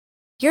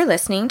You're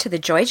listening to the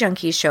Joy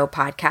Junkies Show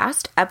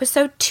podcast,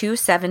 episode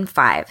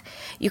 275.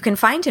 You can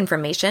find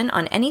information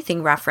on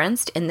anything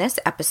referenced in this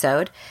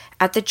episode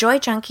at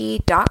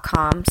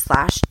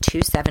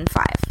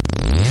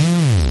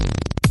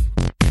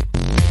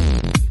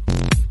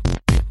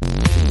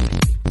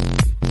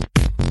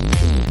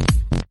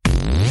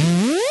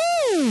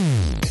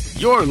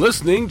You're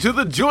listening to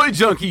the Joy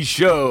Junkies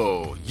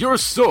Show, your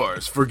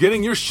source for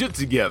getting your shit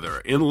together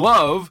in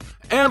love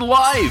and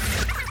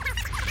life.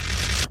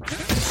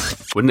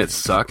 Wouldn't it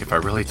suck if I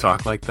really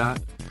talked like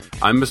that?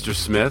 I'm Mr.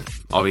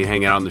 Smith. I'll be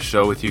hanging out on the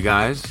show with you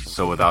guys.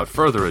 So without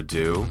further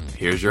ado,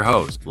 here's your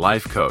host,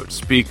 life coach,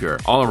 speaker,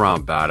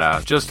 all-around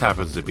badass, just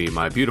happens to be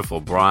my beautiful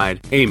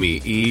bride,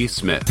 Amy E.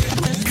 Smith.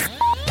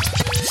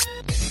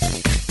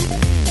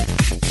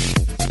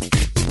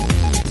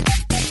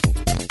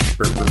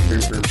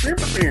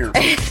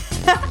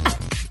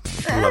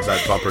 I love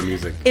that bumper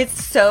music.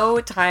 It's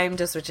so time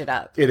to switch it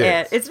up. It is.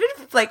 And it's been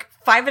like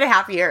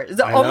 5.5 years.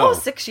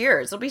 Almost 6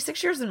 years. It'll be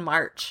 6 years in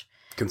March.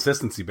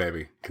 Consistency,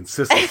 baby.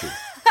 Consistency.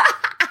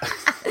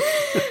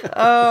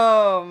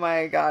 Oh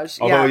my gosh.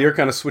 Although you're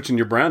kind of switching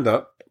your brand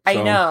up. I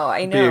know.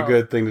 It'd be a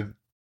good thing to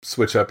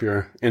switch up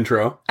your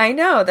intro. I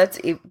know.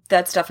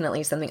 That's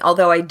definitely something.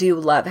 Although I do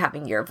love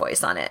having your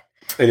voice on it.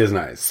 It is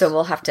nice. So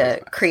we'll have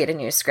to create a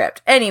new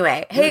script.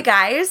 Anyway, hey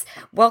guys,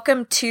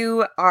 welcome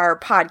to our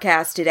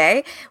podcast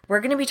today. We're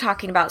going to be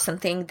talking about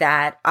something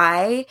that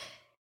I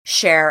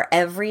share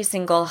every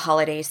single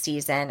holiday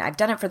season. I've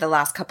done it for the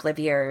last couple of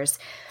years,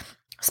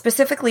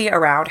 specifically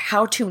around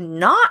how to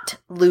not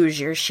lose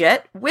your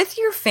shit with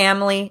your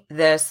family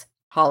this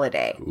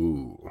holiday.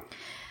 Ooh.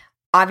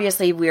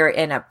 Obviously, we're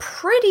in a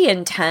pretty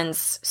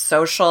intense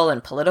social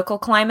and political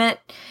climate,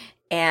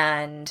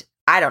 and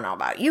I don't know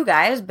about you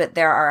guys, but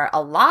there are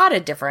a lot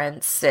of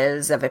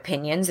differences of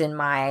opinions in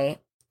my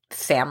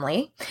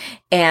family,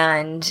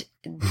 and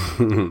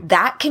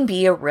that can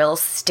be a real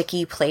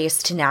sticky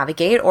place to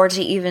navigate or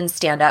to even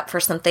stand up for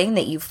something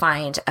that you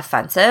find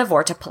offensive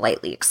or to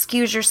politely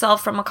excuse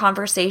yourself from a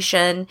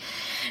conversation,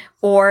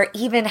 or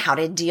even how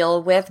to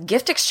deal with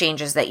gift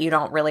exchanges that you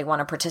don't really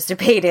want to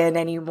participate in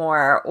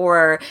anymore,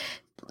 or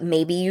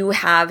maybe you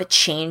have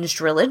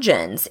changed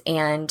religions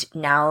and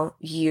now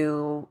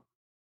you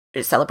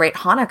celebrate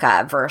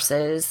Hanukkah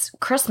versus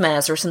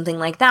Christmas or something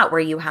like that,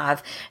 where you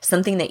have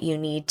something that you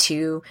need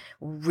to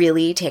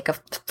really take a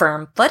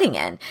firm footing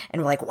in.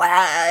 And we're like,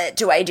 what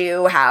do I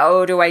do?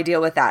 How do I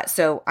deal with that?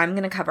 So I'm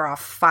going to cover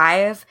off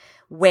 5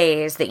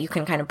 ways that you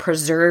can kind of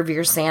preserve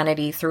your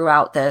sanity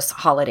throughout this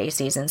holiday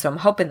season. So I'm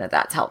hoping that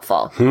that's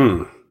helpful.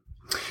 I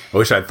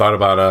wish I'd thought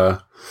about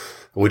a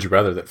would you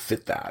rather that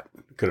fit that.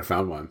 Could have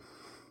found one.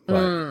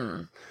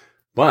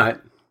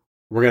 But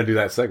we're going to do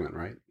that segment,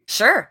 right?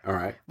 Sure. All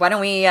right. Why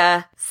don't we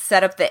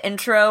set up the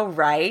intro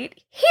right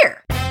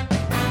here?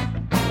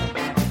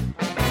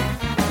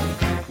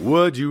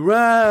 Would you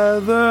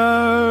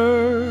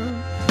rather?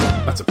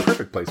 That's a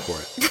perfect place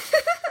for it.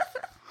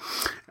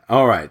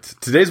 All right.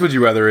 Today's Would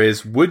You Rather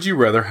is, would you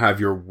rather have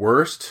your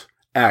worst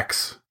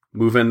ex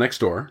move in next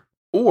door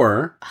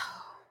or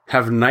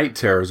have night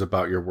terrors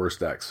about your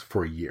worst ex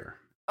for a year?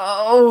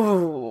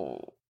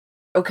 Oh,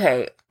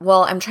 okay.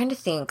 Well, I'm trying to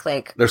think,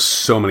 like, there's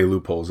so many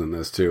loopholes in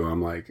this too.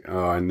 I'm like,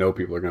 oh, I know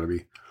people are going to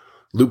be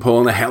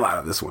loopholing the hell out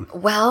of this one.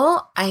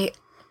 Well, I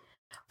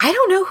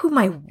don't know who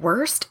my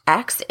worst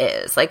ex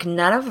is. Like,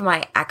 none of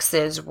my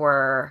exes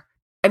were,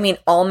 I mean,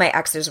 all my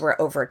exes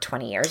were over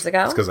 20 years ago.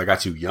 That's because I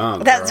got you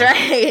young. That's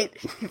right.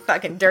 You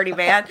fucking dirty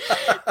man.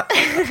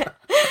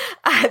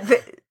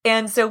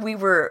 And so we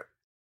were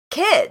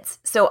kids.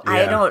 So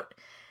Yeah.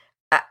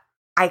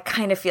 I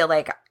kind of feel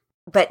like,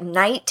 but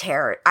night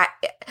terror,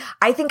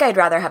 I think I'd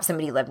rather have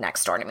somebody live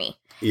next door to me.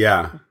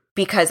 Yeah.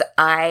 Because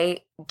I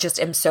just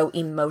am so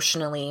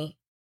emotionally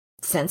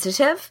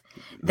sensitive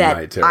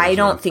that I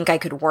don't think I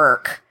could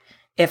work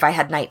if I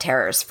had night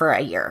terrors for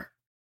a year.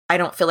 I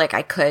don't feel like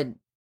I could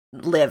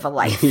live a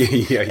life.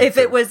 If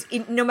it was,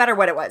 no matter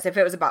what it was, if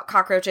it was about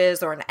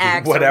cockroaches or an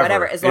ex or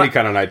whatever. Any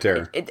kind of night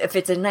terror. If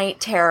it's a night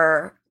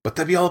terror. But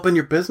that'd be all up in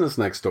your business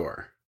next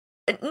door.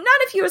 Not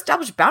if you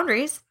establish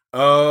boundaries.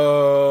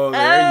 Oh,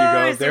 there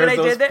you go. There's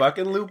those there?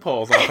 fucking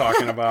loopholes I'm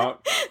talking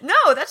about. No,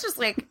 that's just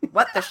like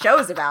what the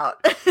show's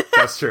about.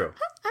 That's true.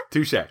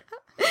 Touche.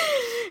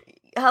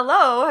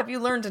 Hello, have you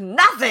learned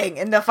nothing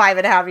in the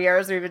 5.5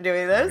 years we've been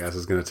doing this? I guess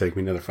it's going to take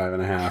me another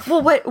 5.5.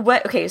 Well,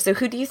 what, okay, so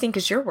who do you think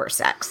is your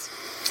worst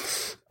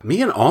ex? Me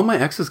and all my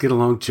exes get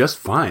along just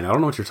fine. I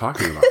don't know what you're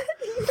talking about.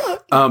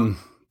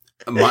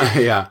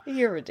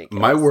 You're ridiculous.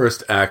 My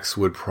worst ex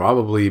would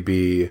probably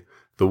be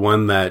the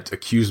one that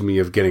accused me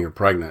of getting her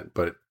pregnant,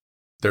 but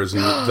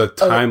the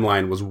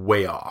timeline was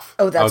way off.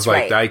 Oh, that's right. I was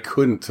like, I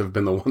couldn't have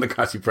been the one that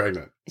got you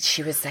pregnant.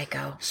 She was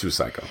psycho. She was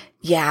psycho.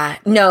 Yeah.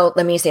 No,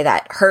 let me say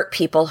that. Hurt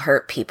people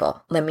hurt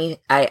people.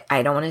 I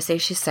don't want to say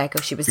she's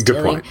psycho. She was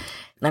dealing. Point.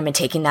 I'm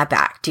taking that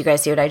back. Do you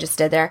guys see what I just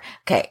did there?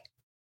 Okay.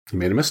 You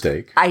made a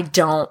mistake. I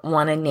don't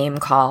want to name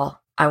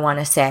call. I want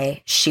to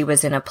say she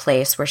was in a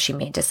place where she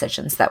made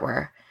decisions that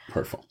were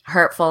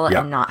Hurtful.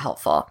 and not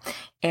helpful.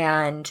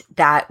 And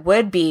that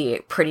would be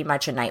pretty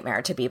much a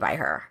nightmare to be by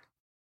her.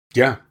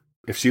 Yeah.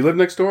 If she lived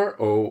next door,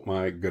 oh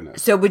my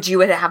goodness. So would you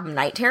have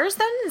night terrors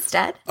then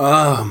instead?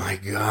 Oh my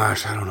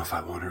gosh. I don't know if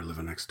I want her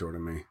living next door to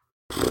me.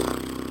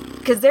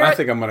 I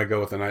think I'm going to go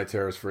with the night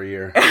terrors for a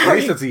year. At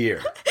least it's a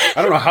year.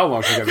 I don't know how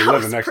long she's going to be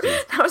living next to me.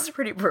 That was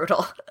pretty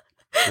brutal.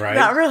 Right?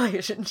 That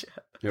relationship.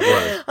 It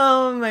was.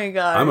 Oh my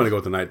God. I'm going to go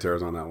with the night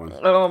terrors on that one.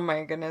 Oh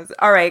my goodness.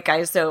 All right,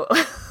 guys. So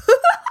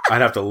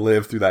I'd have to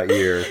live through that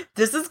year.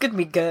 This is going to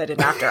be good in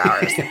After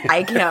Hours.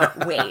 I can't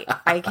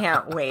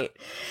wait.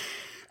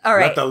 All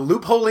right. Let the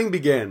loopholing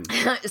begin.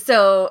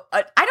 So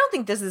I don't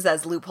think this is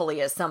as loopholey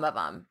as some of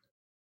them.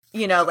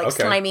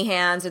 Slimy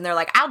hands, and they're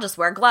like, I'll just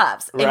wear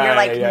gloves. And you're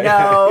like,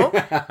 no.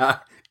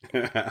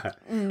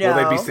 No. Will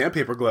they be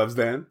sandpaper gloves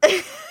then?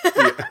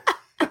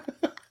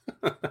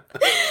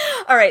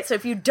 All right. So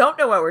if you don't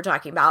know what we're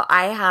talking about,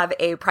 I have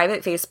a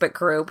private Facebook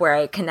group where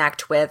I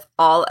connect with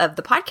all of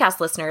the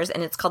podcast listeners,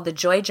 and it's called the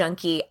Joy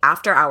Junkie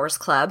After Hours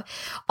Club.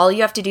 All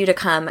you have to do to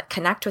come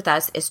connect with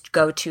us is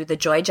go to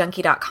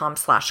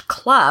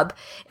thejoyjunkie.com/club.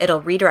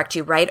 It'll redirect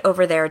you right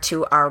over there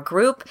to our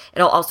group.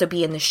 It'll also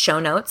be in the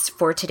show notes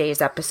for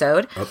today's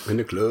episode. Up in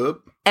the club.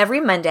 Every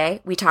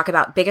Monday, we talk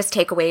about biggest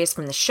takeaways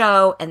from the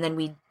show, and then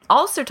we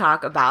also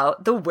talk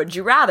about the Would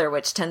You Rather,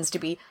 which tends to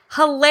be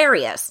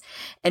hilarious.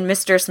 And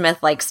Mr.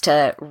 Smith likes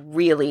to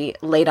really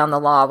lay down the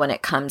law when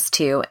it comes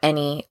to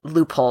any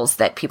loopholes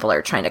that people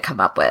are trying to come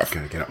up with.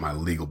 Gotta get up my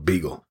legal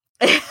beagle.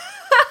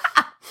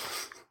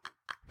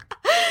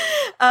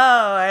 Oh,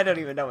 I don't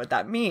even know what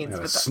that means.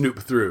 Gotta snoop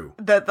through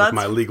that's with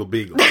my legal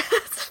beagle.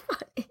 That's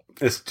funny.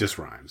 It just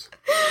rhymes.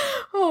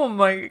 Oh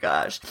my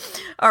gosh.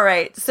 All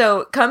right.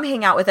 So come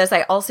hang out with us.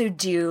 I also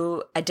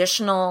do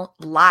additional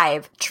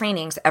live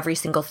trainings every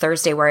single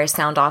Thursday where I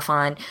sound off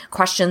on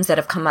questions that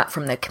have come up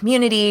from the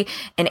community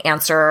and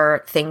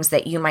answer things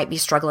that you might be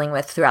struggling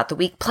with throughout the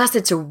week. Plus,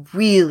 it's a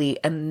really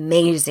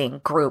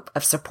amazing group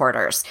of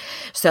supporters.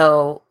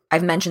 So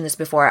I've mentioned this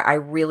before. I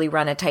really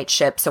run a tight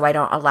ship, so I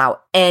don't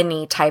allow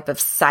any type of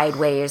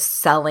sideways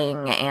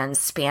selling and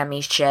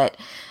spammy shit.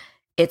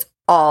 It's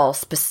all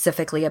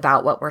specifically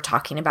about what we're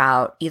talking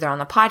about, either on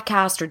the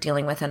podcast or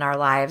dealing with in our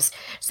lives.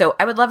 So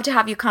I would love to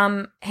have you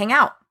come hang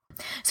out.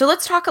 So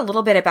let's talk a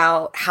little bit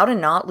about how to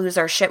not lose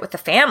our shit with the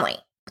family,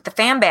 with the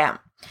fam bam,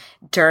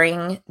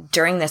 during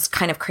this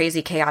kind of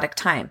crazy, chaotic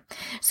time.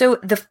 So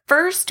the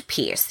first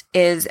piece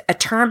is a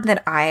term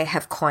that I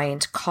have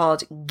coined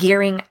called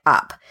gearing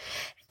up.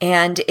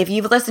 And if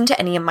you've listened to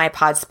any of my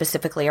pods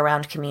specifically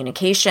around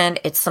communication,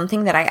 it's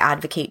something that I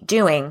advocate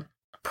doing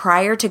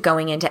prior to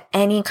going into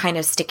any kind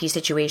of sticky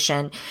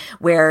situation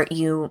where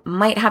you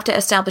might have to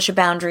establish a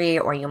boundary,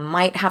 or you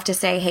might have to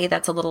say, hey,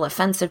 that's a little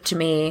offensive to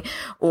me,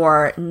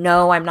 or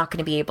no, I'm not going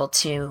to be able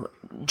to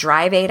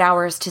drive 8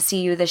 hours to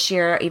see you this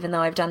year, even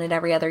though I've done it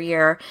every other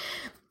year.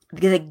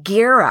 The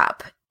gear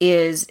up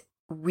is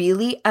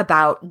really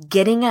about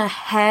getting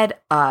ahead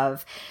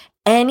of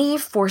any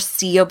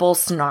foreseeable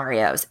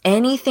scenarios,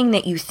 anything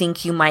that you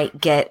think you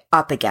might get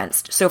up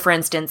against. So for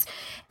instance,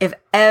 if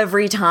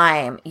every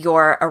time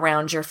you're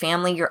around your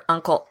family, your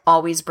uncle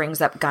always brings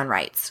up gun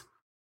rights,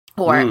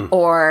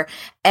 or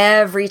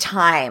every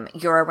time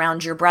you're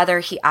around your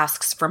brother, he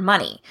asks for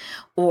money,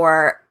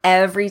 or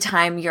every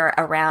time you're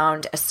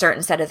around a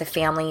certain set of the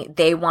family,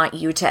 they want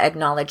you to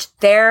acknowledge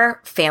their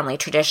family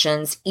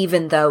traditions,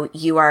 even though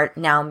you are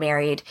now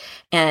married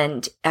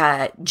and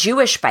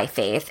Jewish by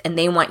faith, and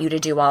they want you to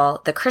do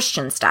all the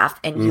Christian stuff,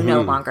 and you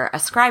no longer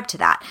ascribe to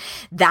that.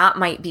 That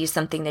might be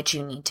something that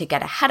you need to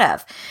get ahead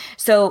of.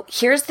 So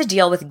here's the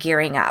deal with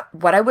gearing up.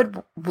 What I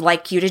would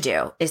like you to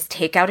do is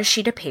take out a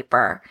sheet of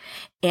paper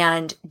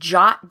and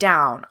jot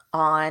down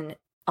on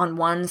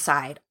one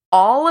side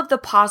all of the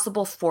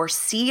possible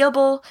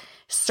foreseeable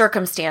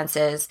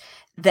circumstances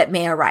that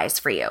may arise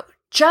for you.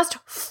 Just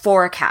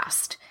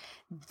forecast.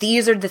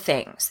 These are the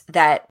things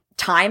that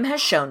time has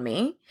shown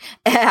me.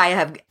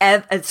 I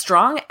have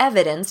strong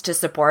evidence to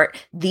support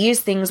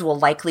these things will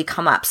likely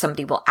come up.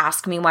 Somebody will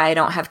ask me why I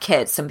don't have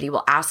kids. Somebody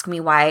will ask me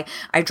why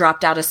I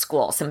dropped out of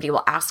school. Somebody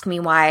will ask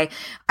me why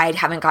I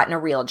haven't gotten a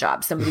real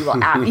job. Somebody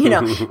will ask,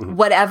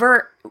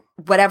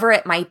 whatever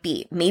it might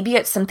be. Maybe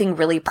it's something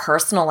really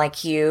personal,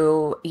 like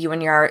you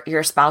and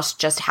your spouse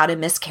just had a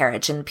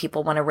miscarriage and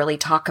people want to really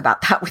talk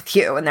about that with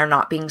you and they're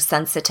not being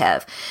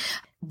sensitive.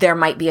 There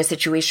might be a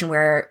situation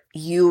where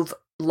you've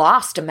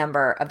lost a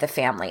member of the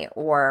family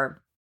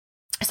or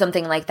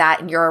something like that,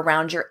 and you're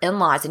around your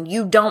in-laws and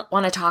you don't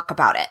want to talk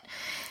about it.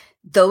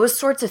 Those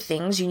sorts of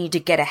things you need to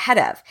get ahead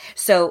of.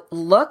 So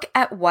look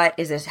at what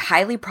is a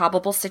highly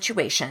probable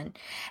situation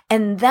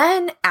and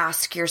then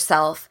ask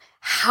yourself,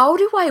 how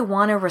do I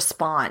want to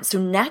respond? So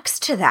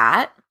next to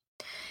that,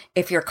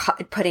 if you're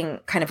putting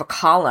kind of a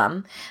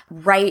column,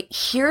 right,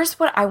 here's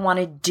what I want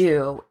to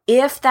do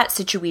if that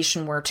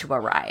situation were to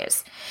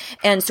arise.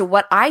 And so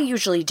what I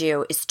usually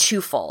do is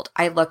twofold.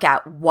 I look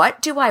at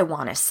what do I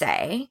want to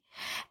say,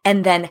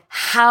 and then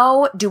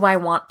how do I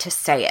want to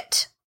say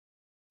it?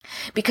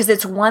 Because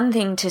it's one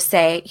thing to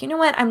say, you know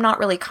what, I'm not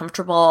really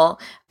comfortable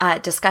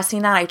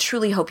discussing that. I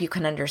truly hope you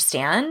can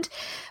understand.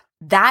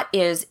 That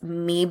is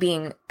me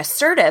being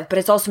assertive, but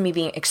it's also me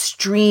being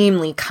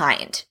extremely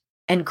kind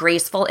and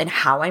graceful in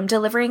how I'm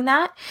delivering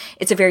that.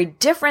 It's a very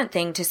different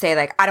thing to say,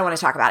 like, I don't want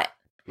to talk about it.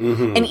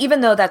 Mm-hmm. And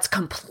even though that's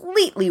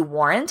completely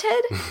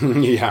warranted,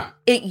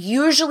 it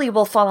usually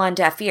will fall on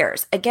deaf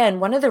ears. Again,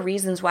 one of the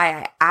reasons why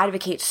I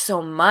advocate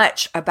so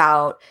much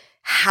about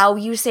how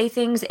you say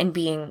things and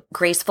being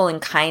graceful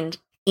and kind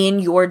in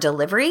your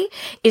delivery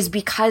is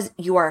because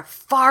you are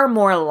far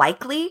more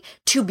likely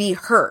to be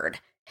heard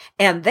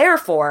and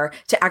therefore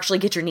to actually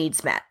get your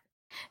needs met,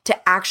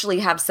 to actually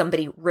have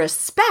somebody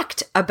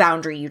respect a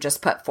boundary you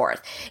just put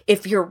forth.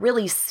 If you're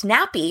really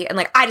snappy and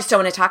like, I just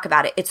don't want to talk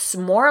about it, it's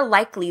more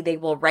likely they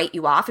will write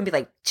you off and be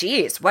like,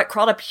 geez, what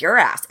crawled up your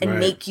ass, and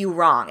make you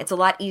wrong. It's a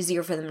lot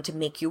easier for them to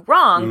make you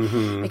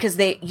wrong because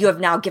you have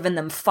now given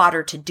them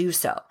fodder to do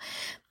so.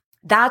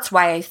 That's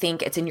why I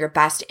think it's in your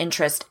best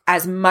interest,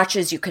 as much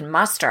as you can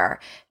muster,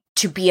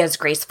 to be as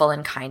graceful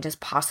and kind as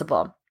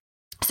possible.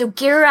 So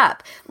gear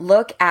up.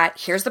 Look at,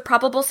 here's the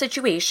probable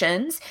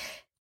situations.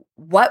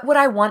 What would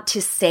I want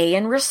to say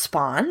in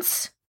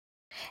response?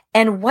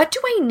 And what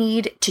do I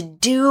need to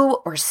do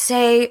or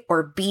say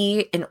or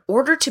be in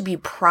order to be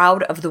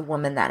proud of the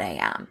woman that I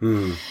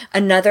am?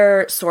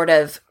 Another sort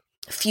of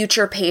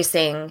future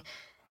pacing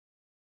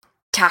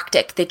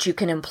tactic that you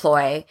can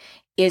employ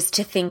is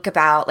to think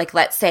about, like,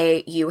 let's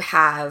say you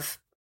have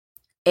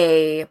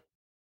a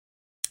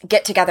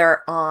get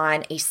together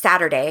on a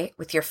Saturday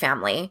with your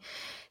family.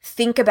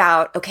 Think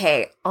about,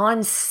 okay,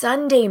 on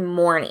Sunday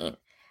morning,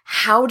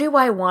 how do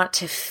I want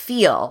to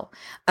feel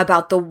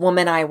about the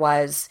woman I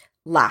was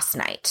last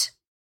night?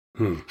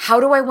 How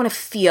do I want to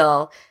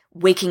feel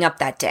waking up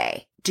that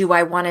day? Do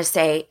I want to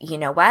say, you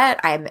know what,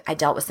 I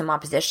dealt with some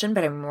opposition,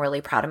 but I'm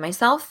really proud of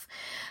myself?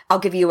 I'll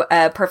give you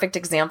a perfect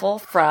example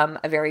from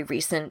a very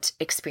recent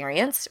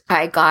experience.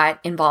 I got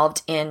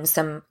involved in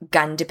some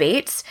gun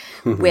debates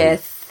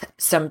with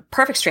some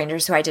perfect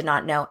strangers who I did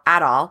not know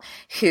at all,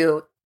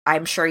 who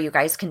I'm sure you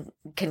guys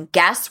can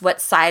guess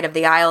what side of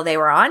the aisle they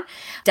were on.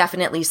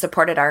 Definitely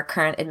supported our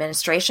current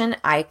administration.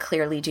 I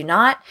clearly do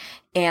not.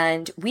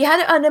 And we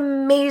had an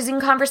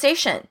amazing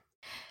conversation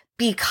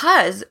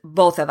because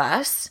both of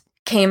us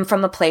came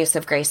from a place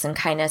of grace and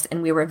kindness,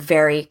 and we were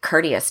very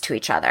courteous to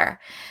each other.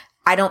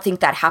 I don't think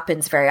that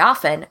happens very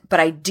often, but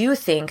I do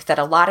think that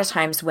a lot of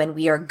times when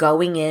we are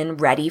going in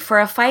ready for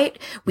a fight,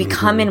 we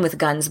come in with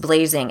guns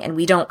blazing, and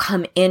we don't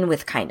come in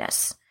with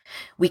kindness.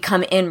 We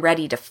come in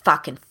ready to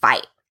fucking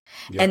fight.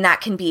 Yep. And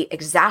that can be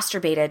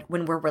exacerbated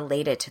when we're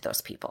related to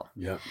those people.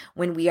 Yep.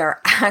 When we are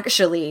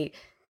actually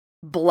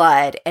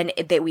blood and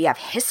that we have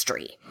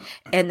history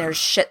and there's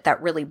shit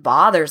that really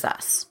bothers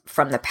us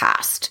from the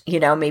past. You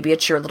know, maybe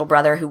it's your little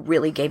brother who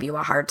really gave you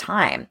a hard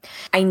time.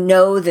 I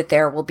know that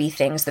there will be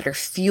things that are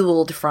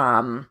fueled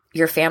from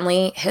your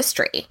family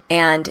history.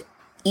 And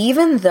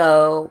even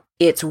though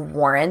it's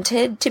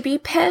warranted to be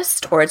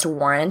pissed or it's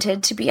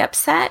warranted to be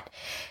upset,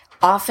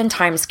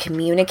 oftentimes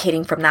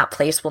communicating from that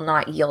place will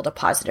not yield a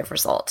positive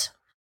result,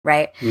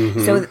 right?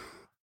 So,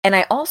 and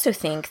I also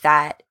think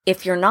that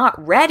if you're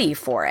not ready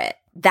for it,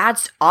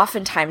 that's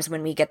oftentimes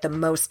when we get the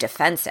most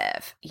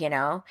defensive, you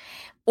know?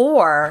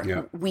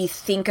 Or we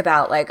think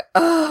about like,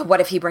 oh, what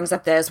if he brings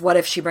up this? What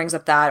if she brings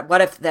up that? What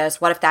if this?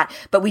 What if that?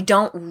 But we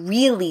don't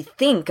really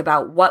think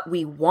about what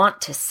we want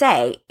to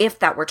say if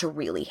that were to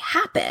really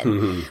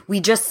happen.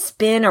 We just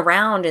spin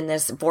around in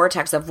this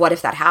vortex of what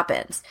if that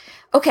happens?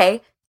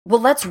 Okay,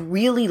 well, let's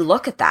really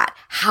look at that.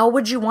 How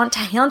would you want to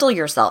handle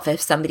yourself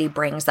if somebody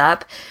brings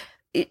up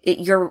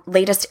your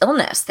latest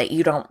illness that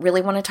you don't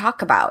really want to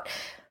talk about?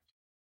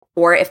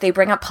 Or if they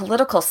bring up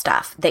political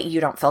stuff that you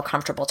don't feel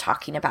comfortable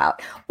talking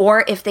about,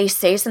 or if they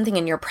say something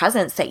in your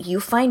presence that you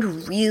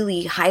find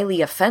really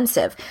highly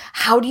offensive,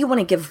 how do you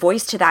want to give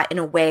voice to that in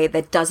a way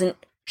that doesn't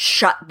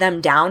shut them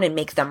down and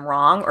make them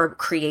wrong or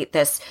create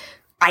this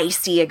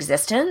icy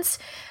existence?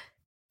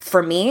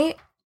 For me,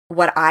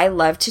 what I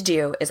love to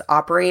do is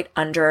operate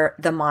under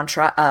the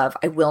mantra of,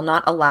 I will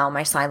not allow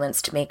my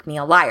silence to make me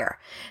a liar.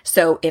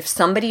 So if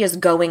somebody is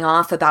going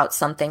off about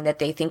something that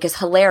they think is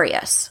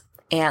hilarious,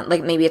 and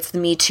like maybe it's the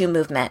Me Too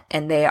movement,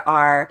 and they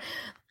are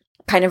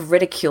kind of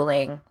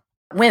ridiculing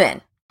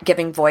women,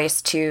 giving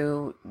voice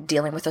to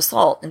dealing with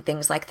assault and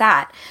things like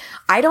that.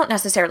 I don't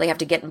necessarily have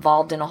to get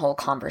involved in a whole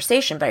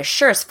conversation, but I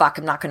sure as fuck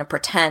am not going to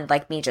pretend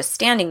like me just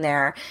standing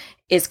there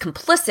is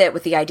complicit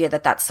with the idea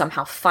that that's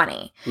somehow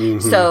funny.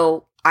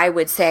 So I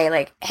would say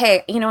like,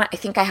 hey, you know what? I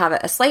think I have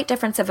a slight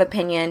difference of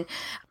opinion.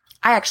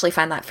 I actually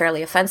find that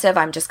fairly offensive.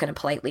 I'm just going to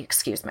politely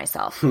excuse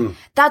myself.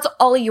 That's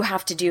all you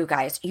have to do,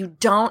 guys. You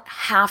don't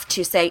have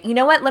to say, you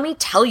know what? Let me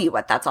tell you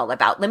what that's all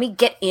about. Let me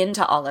get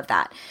into all of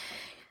that.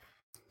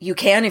 You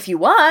can if you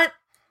want.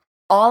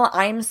 All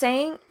I'm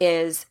saying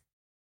is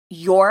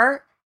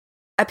your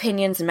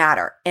opinions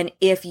matter. And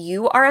if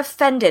you are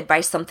offended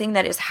by something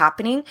that is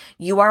happening,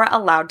 you are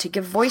allowed to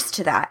give voice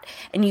to that.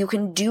 And you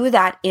can do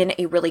that in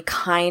a really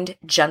kind,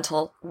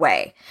 gentle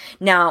way.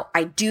 Now,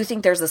 I do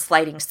think there's a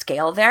sliding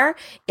scale there.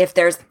 If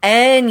there's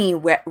any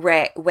way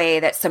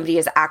that somebody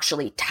is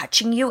actually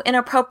touching you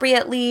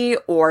inappropriately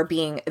or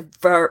being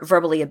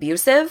verbally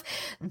abusive,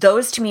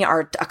 those to me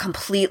are a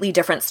completely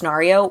different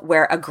scenario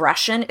where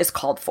aggression is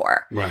called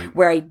for. Right.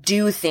 Where I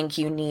do think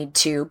you need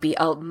to be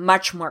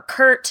much more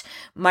curt,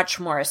 much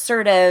more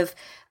assertive.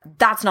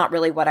 That's not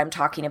really what I'm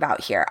talking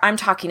about here. I'm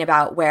talking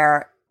about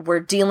where we're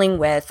dealing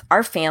with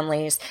our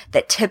families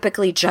that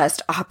typically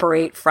just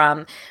operate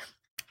from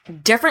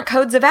different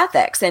codes of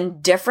ethics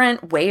and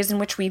different ways in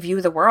which we view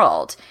the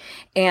world.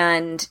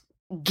 And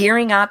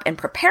gearing up and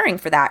preparing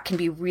for that can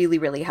be really,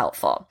 really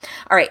helpful.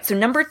 All right. So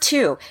number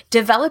 2,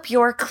 develop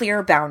your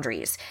clear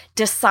boundaries.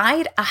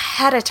 Decide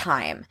ahead of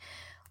time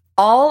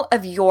all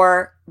of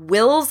your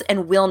wills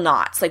and will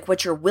nots, like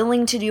what you're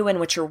willing to do and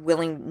what you're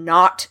willing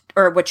not,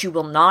 or what you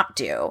will not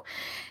do,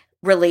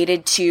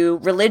 related to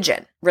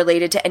religion,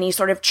 related to any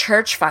sort of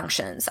church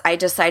functions. I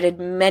decided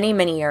many,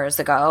 many years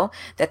ago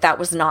that that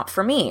was not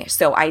for me.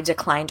 So I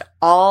declined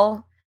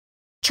all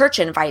church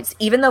invites,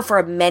 even though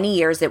for many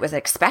years it was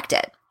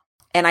expected.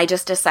 And I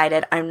just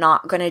decided I'm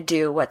not going to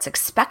do what's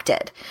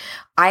expected.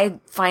 I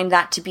find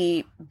that to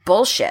be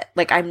bullshit.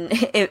 Like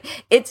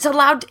it's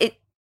allowed,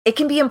 it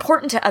can be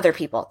important to other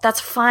people. That's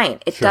fine.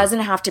 It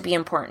doesn't have to be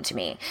important to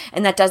me.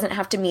 And that doesn't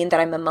have to mean that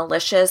I'm a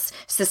malicious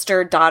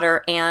sister,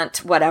 daughter,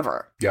 aunt,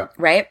 whatever. Yeah.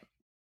 Right?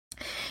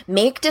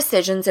 Make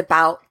decisions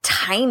about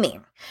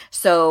timing.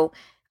 So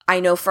I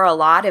know for a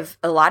lot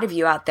of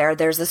you out there,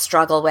 there's a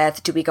struggle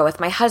with, do we go with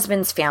my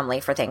husband's family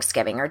for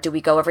Thanksgiving? Or do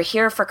we go over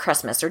here for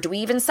Christmas? Or do we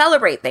even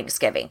celebrate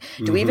Thanksgiving?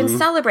 Do we even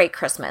celebrate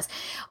Christmas?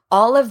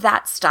 All of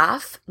that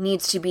stuff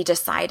needs to be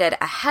decided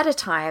ahead of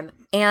time.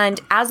 And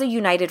as a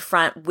united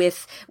front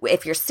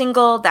if you're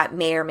single, that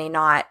may or may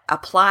not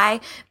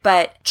apply,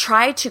 but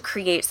try to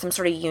create some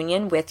sort of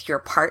union with your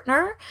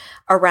partner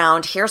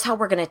around, here's how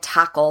we're going to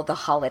tackle the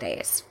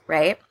holidays,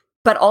 right?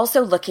 But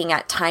also looking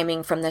at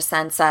timing from the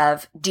sense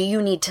of, do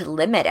you need to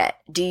limit it?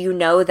 Do you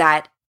know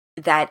that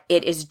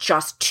it is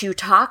just too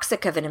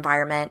toxic of an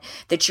environment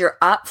that you're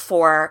up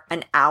for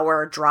an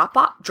hour drop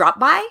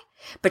by,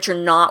 but you're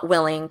not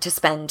willing to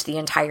spend the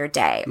entire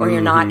day, or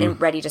you're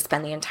not ready to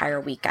spend the entire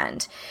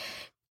weekend?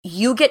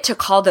 You get to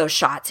call those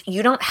shots.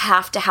 You don't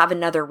have to have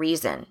another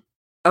reason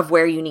of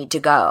where you need to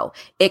go.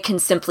 It can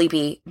simply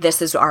be,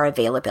 this is our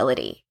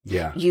availability.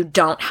 Yeah. You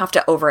don't have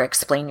to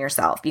over-explain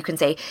yourself. You can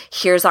say,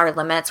 here's our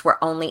limits. We're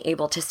only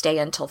able to stay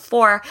until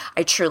 4.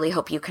 I truly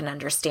hope you can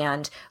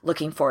understand.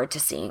 Looking forward to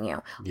seeing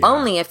you. Yeah.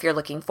 Only if you're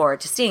looking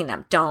forward to seeing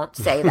them. Don't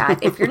say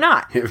that if you're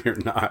not. If you're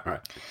not,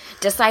 right.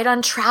 Decide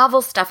on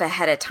travel stuff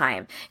ahead of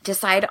time.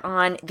 Decide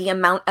on the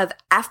amount of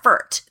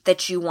effort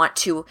that you want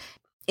to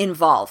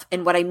involve.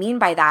 And what I mean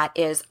by that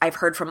is, I've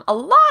heard from a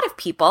lot of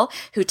people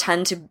who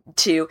tend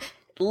to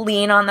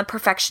lean on the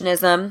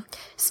perfectionism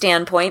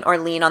standpoint or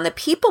lean on the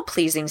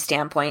people-pleasing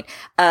standpoint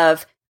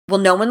of, well,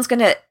 no one's going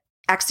to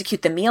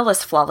execute the meal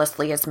as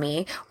flawlessly as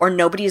me, or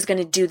nobody's going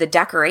to do the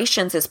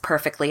decorations as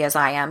perfectly as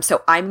I am,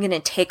 so I'm going to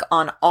take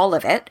on all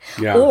of it.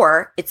 Yeah.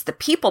 Or it's the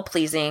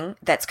people-pleasing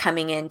that's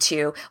coming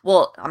into,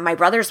 well, my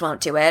brothers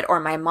won't do it, or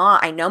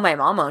I know my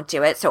mom won't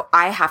do it, so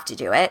I have to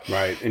do it.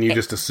 Right, and you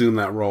just assume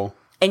that role.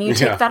 And you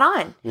take that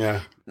on. Yeah.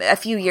 A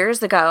few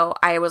years ago,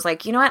 I was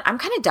like, you know what? I'm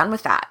kind of done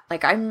with that.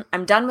 Like, I'm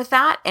done with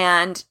that.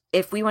 And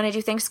if we want to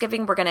do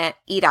Thanksgiving, we're going to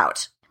eat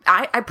out.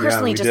 I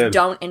personally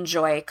don't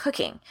enjoy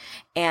cooking.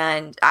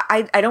 And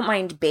I don't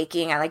mind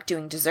baking. I like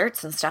doing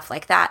desserts and stuff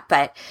like that.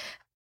 But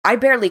I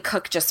barely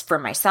cook just for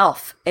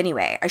myself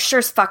anyway. I sure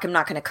as fuck am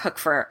not going to cook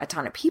for a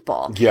ton of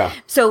people. Yeah.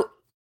 So,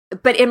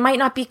 but it might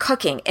not be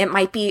cooking. It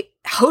might be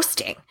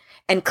hosting.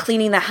 And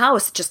cleaning the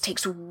house just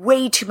takes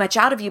way too much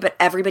out of you, but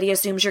everybody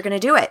assumes you're going to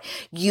do it.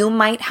 You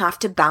might have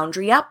to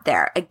boundary up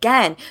there.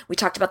 Again, we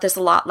talked about this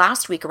a lot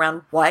last week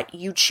around what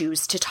you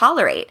choose to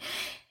tolerate.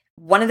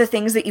 One of the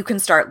things that you can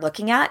start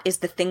looking at is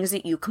the things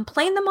that you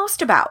complain the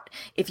most about.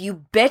 If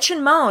you bitch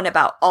and moan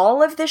about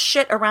all of this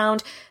shit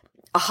around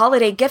a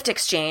holiday gift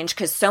exchange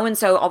because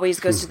so-and-so always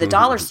goes to the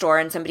dollar store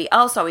and somebody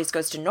else always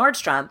goes to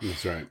Nordstrom,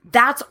 that's right.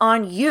 That's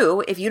on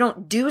you if you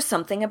don't do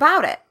something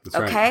about it. That's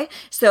okay? Right.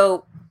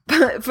 So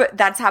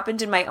that's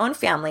happened in my own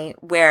family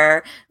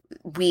where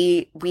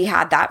we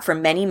had that for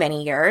many,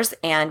 many years.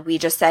 And we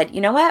just said, you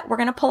know what? We're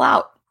going to pull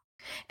out.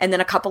 And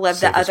then a couple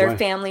of the other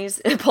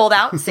families pulled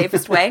out,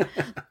 safest way.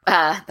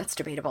 That's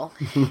debatable.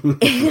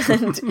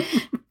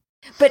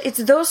 But it's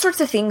those sorts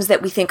of things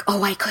that we think,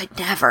 oh, I could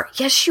never.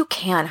 Yes, you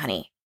can,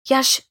 honey.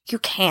 Yes, you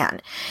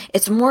can.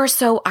 It's more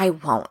so I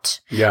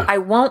won't. Yeah. I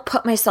won't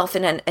put myself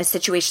in a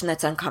situation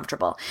that's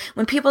uncomfortable.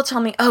 When people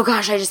tell me, oh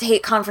gosh, I just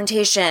hate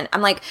confrontation,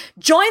 I'm like,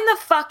 join the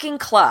fucking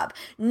club.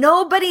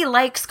 Nobody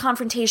likes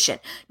confrontation.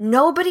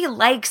 Nobody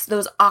likes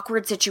those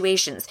awkward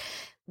situations.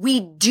 we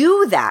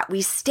do that.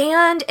 We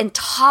stand and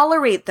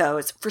tolerate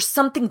those for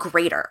something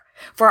greater,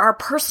 for our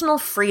personal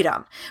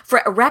freedom,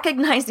 for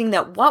recognizing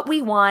that what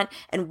we want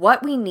and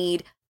what we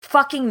need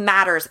fucking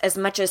matters as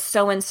much as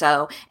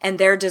so-and-so and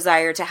their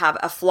desire to have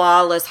a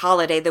flawless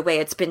holiday the way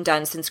it's been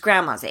done since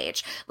grandma's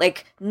age.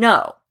 Like,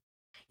 no.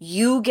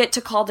 You get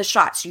to call the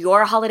shots.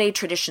 Your holiday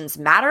traditions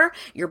matter.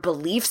 Your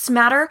beliefs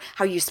matter.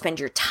 How you spend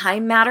your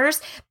time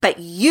matters. But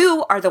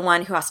you are the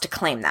one who has to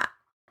claim that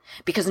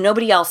because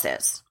nobody else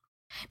is.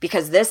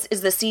 Because this is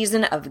the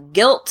season of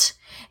guilt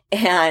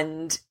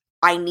and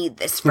I need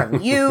this from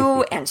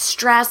you and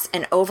stress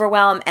and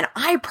overwhelm. And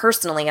I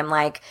personally am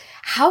like,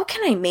 how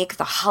can I make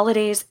the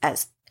holidays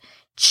as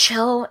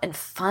chill and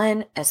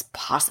fun as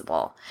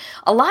possible?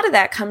 A lot of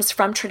that comes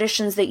from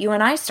traditions that you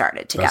and I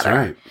started together. That's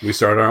right. We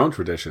started our own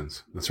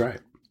traditions. That's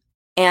right.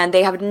 And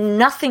they have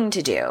nothing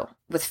to do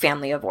with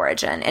family of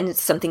origin. And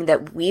it's something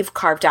that we've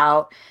carved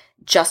out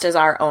just as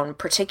our own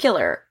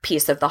particular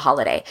piece of the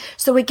holiday.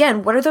 So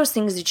again, what are those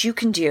things that you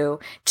can do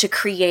to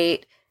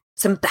create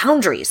some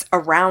boundaries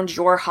around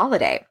your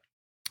holiday?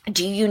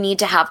 Do you need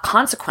to have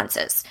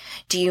consequences?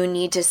 Do you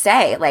need to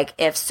say, like,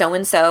 if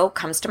so-and-so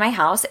comes to my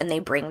house and they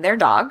bring their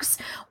dogs,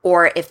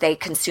 or if they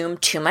consume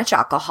too much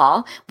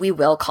alcohol, we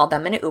will call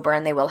them an Uber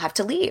and they will have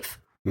to leave?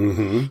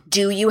 Mm-hmm.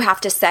 Do you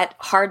have to set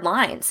hard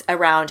lines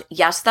around,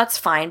 yes, that's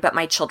fine, but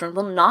my children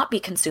will not be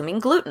consuming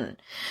gluten?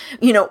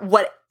 You know,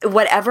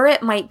 whatever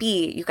it might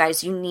be, you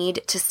guys, you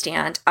need to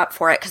stand up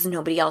for it because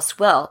nobody else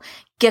will.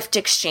 Gift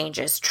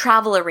exchanges,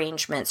 travel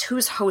arrangements,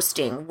 who's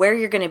hosting, where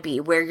you're going to be,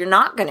 where you're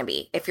not going to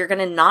be, if you're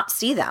going to not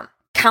see them.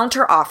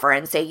 Counter offer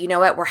and say, you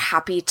know what, we're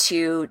happy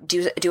to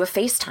do a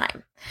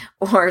FaceTime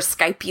or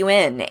Skype you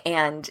in,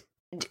 and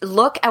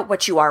look at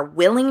what you are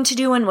willing to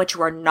do and what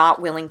you are not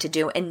willing to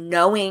do, and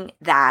knowing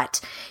that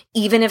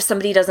even if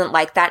somebody doesn't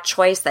like that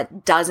choice,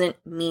 that doesn't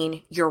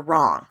mean you're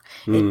wrong.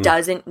 It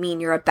doesn't mean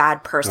you're a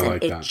bad person.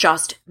 It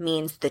just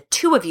means the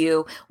two of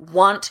you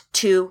want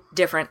two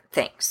different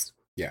things.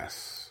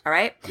 Yes. All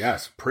right?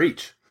 Yes.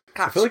 Preach.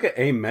 Gosh. I feel like an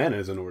amen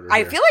is in order I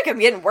here. feel like I'm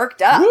getting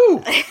worked up.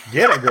 Woo!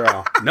 Get it,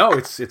 girl. No,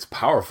 it's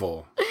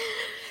powerful.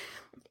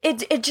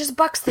 It just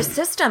bucks the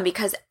system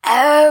because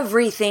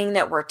everything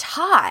that we're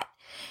taught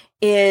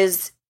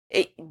is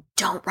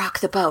don't rock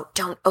the boat,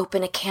 don't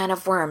open a can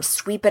of worms,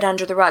 sweep it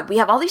under the rug. We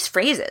have all these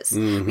phrases.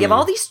 Mm-hmm. We have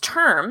all these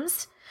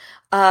terms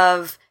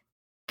of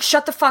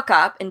shut the fuck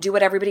up and do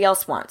what everybody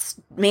else wants.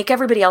 Make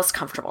everybody else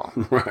comfortable.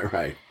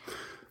 Right.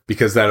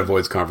 Because that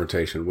avoids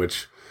confrontation,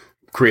 which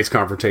creates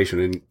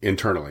confrontation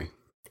internally.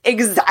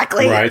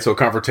 Exactly. Right? So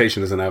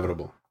confrontation is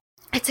inevitable.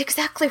 It's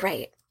exactly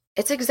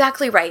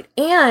right.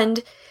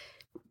 And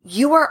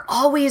you are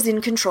always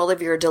in control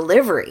of your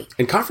delivery.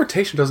 And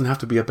confrontation doesn't have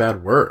to be a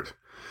bad word.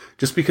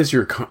 Just because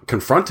you're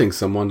confronting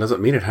someone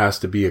doesn't mean it has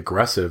to be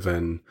aggressive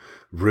and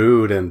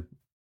rude and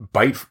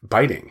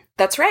biting.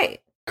 That's right.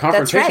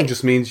 Confrontation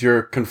just means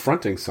you're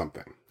confronting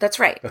something. That's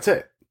right. That's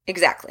it.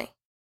 Exactly.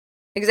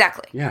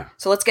 Yeah.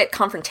 So let's get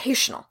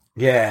confrontational.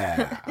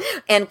 Yeah.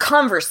 And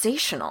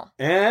conversational.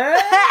 Hey.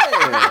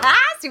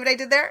 See what I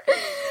did there?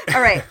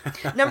 All right.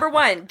 Number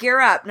 1,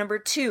 gear up. Number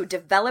 2,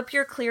 develop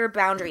your clear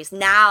boundaries.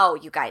 Now,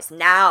 you guys,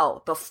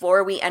 now,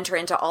 before we enter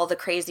into all the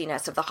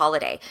craziness of the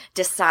holiday,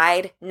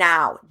 decide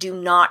now. Do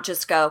not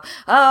just go,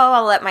 oh,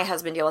 I'll let my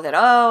husband deal with it.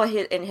 Oh,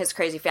 in his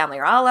crazy family,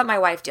 or I'll let my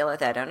wife deal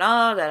with it. And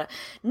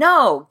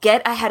no,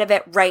 get ahead of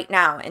it right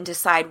now and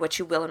decide what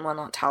you will and will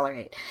not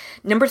tolerate.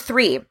 Number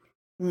 3,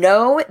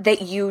 know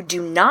that you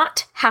do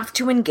not have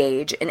to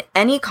engage in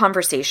any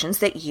conversations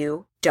that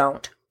you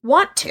don't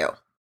want to.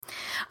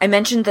 I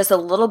mentioned this a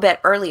little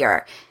bit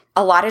earlier.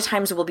 A lot of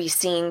times we'll be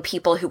seeing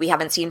people who we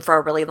haven't seen for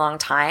a really long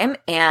time,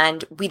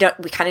 and we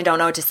kind of don't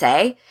know what to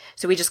say.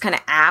 So we just kind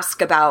of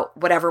ask about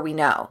whatever we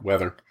know.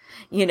 Weather.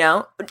 You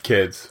know?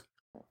 Kids.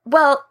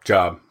 Well.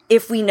 Job.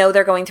 If we know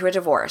they're going through a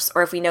divorce,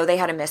 or if we know they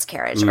had a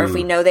miscarriage, or if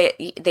we know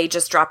they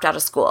just dropped out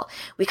of school,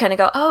 we kind of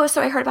go, oh,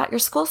 so I heard about your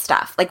school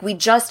stuff. Like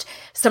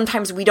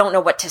sometimes we don't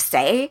know what to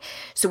say.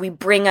 So we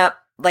bring up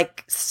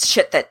like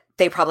shit that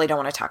they probably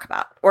don't want to talk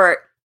about. Or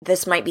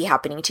this might be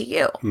happening to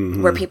you,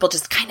 where people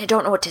just kind of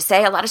don't know what to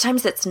say. A lot of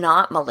times it's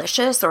not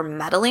malicious or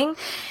meddling.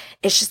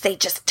 It's just they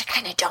just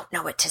kind of don't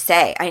know what to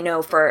say. I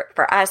know for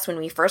us, when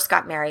we first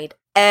got married,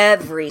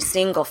 every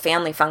single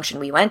family function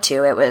we went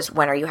to, it was,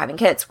 when are you having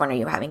kids? When are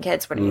you having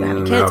kids? When are you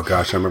having kids? Oh,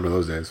 gosh, I remember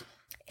those days.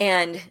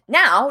 And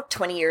now,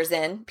 20 years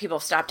in, people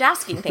have stopped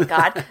asking, thank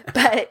God.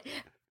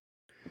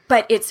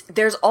 But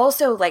there's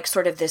also like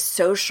sort of this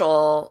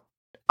social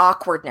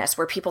awkwardness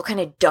where people kind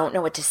of don't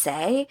know what to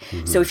say.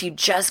 Mm-hmm. So if you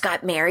just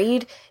got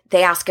married,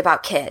 they ask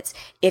about kids.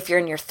 If you're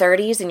in your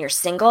 30s and you're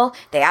single,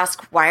 they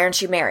ask, why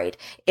aren't you married?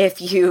 If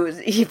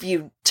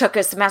you took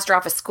a semester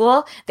off of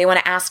school, they want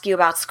to ask you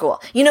about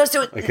school. You know,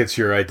 so like it's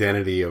your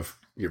identity of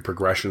your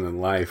progression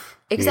in life.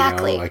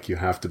 Exactly. You know, like you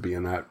have to be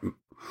in that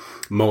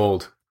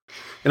mold.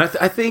 And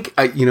I think,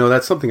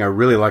 that's something I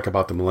really like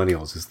about the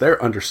millennials is their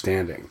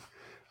understanding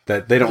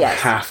that they don't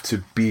have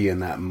to be in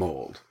that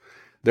mold.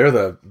 They're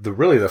the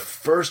really the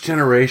first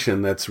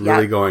generation that's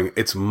really going,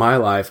 it's my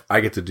life.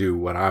 I get to do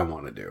what I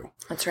want to do.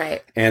 That's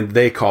right. And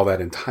they call that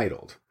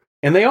entitled.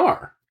 And they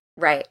are.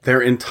 Right.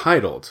 They're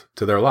entitled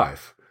to their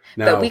life.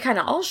 Now, but we kind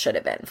of all should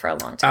have been for a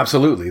long time.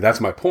 Absolutely.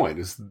 That's my point.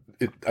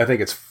 I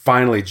think it's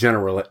finally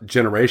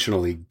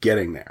generationally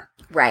getting there.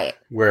 Right.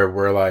 Where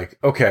we're like,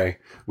 okay,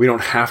 we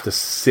don't have to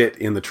sit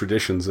in the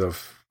traditions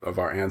of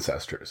our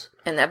ancestors.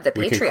 And of the patriarchy,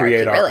 we can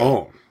create our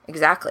own.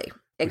 Exactly.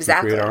 We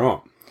can create our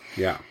own.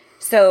 Yeah.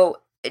 So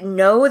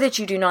know that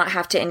you do not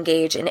have to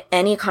engage in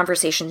any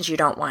conversations you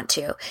don't want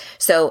to.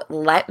 So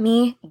let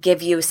me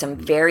give you some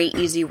very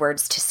easy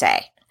words to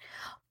say.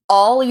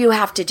 All you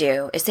have to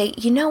do is say,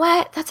 you know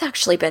what? That's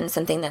actually been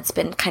something that's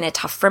been kind of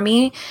tough for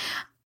me.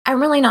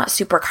 I'm really not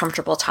super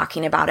comfortable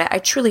talking about it. I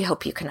truly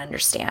hope you can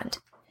understand.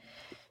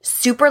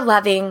 Super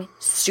loving,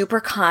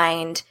 super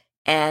kind,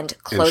 and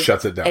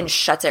shuts it down. And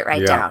shuts it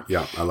right down.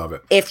 Yeah, I love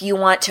it. If you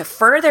want to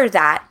further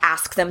that,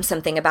 ask them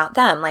something about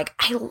them. Like,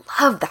 I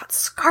love that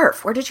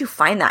scarf. Where did you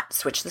find that?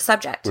 Switch the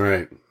subject.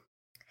 Right.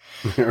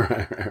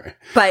 right.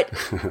 But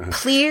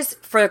please,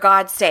 for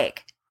God's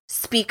sake,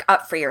 speak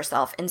up for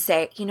yourself and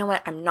say, you know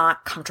what? I'm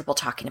not comfortable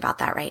talking about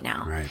that right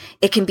now. Right.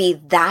 It can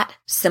be that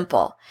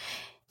simple.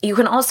 You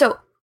can also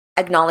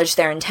acknowledge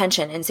their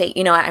intention and say,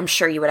 you know what? I'm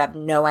sure you would have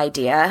no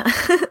idea,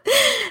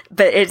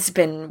 but it's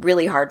been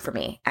really hard for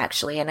me,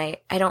 actually, and I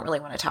don't really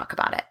want to talk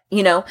about it,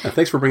 you know?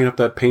 Thanks for bringing up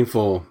that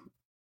painful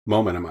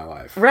moment in my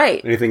life.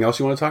 Right. Anything else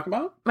you want to talk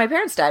about? My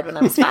parents died when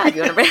I was 5.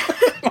 You want to bring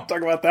I'll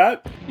talk about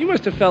that? You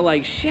must have felt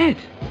like shit.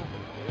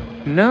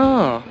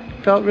 No,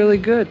 felt really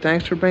good.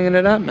 Thanks for bringing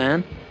it up,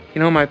 man. You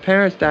know, my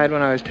parents died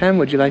when I was 10.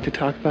 Would you like to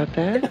talk about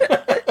that?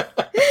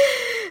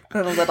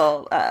 A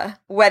little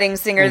wedding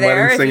singer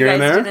there, if you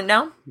guys didn't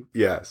know.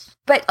 Yes.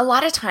 But a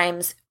lot of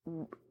times,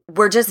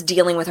 we're just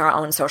dealing with our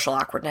own social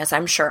awkwardness.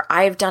 I'm sure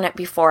I've done it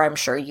before. I'm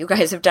sure you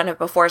guys have done it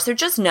before. So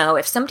just know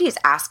if somebody is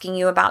asking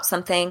you about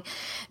something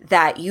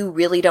that you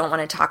really don't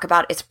want to talk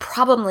about, it's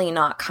probably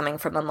not coming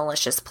from a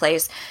malicious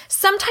place.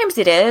 Sometimes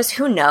it is.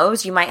 Who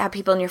knows? You might have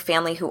people in your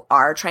family who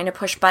are trying to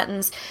push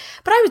buttons.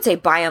 But I would say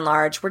by and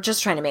large, we're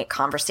just trying to make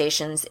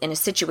conversations in a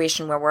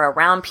situation where we're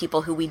around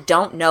people who we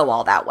don't know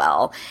all that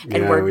well.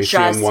 And we see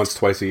them once,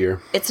 twice a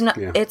year. It's not.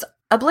 Yeah. It's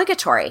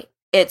obligatory.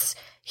 It's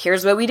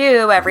here's what we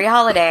do every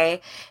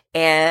holiday.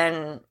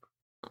 And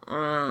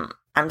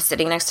I'm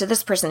sitting next to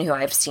this person who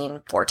I've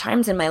seen 4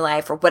 times in my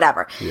life or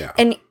whatever. Yeah.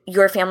 And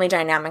your family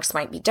dynamics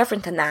might be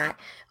different than that.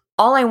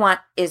 All I want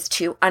is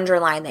to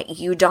underline that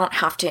you don't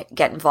have to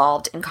get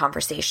involved in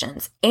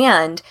conversations.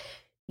 And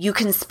you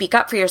can speak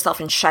up for yourself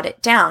and shut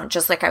it down.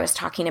 Just like I was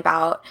talking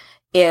about,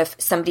 if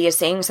somebody is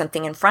saying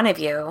something in front of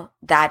you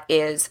that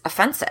is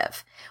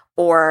offensive,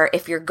 or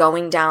if you're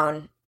going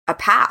down a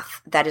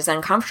path that is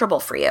uncomfortable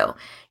for you,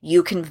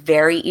 you can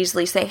very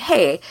easily say,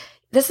 hey,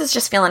 this is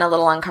just feeling a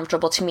little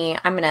uncomfortable to me.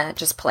 I'm going to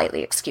just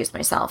politely excuse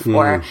myself.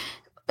 Or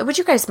would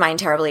you guys mind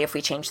terribly if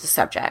we change the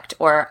subject?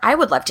 Or I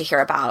would love to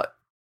hear about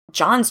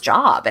John's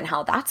job and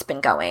how that's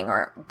been going,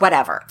 or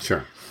whatever.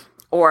 Sure.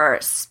 Or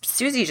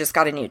Susie just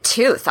got a new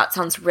tooth. That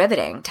sounds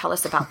riveting. Tell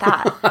us about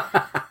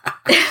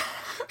that.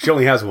 She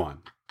only has one.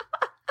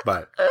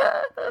 But.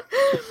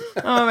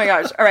 Oh my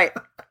gosh. All right.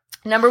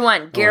 Number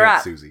 1, gear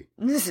up. Susie.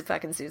 This is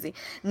fucking Susie.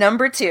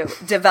 Number 2,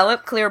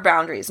 develop clear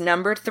boundaries.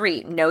 Number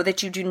 3, know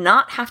that you do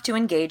not have to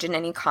engage in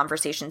any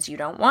conversations you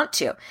don't want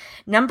to.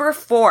 Number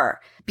 4,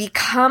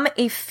 become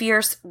a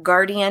fierce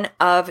guardian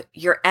of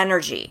your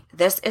energy.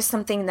 This is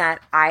something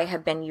that I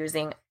have been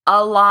using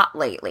a lot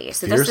lately.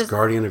 So fierce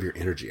guardian of your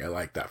energy. I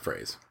like that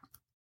phrase.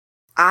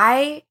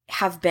 I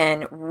have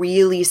been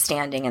really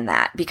standing in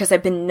that because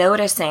I've been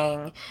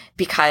noticing,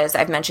 because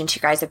I've mentioned to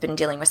you guys, I've been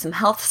dealing with some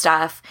health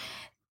stuff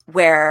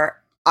where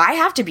I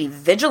have to be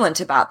vigilant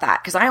about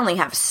that because I only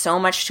have so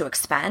much to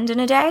expend in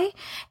a day,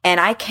 and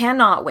I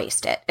cannot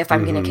waste it if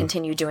I'm going to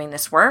continue doing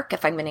this work,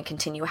 if I'm going to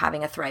continue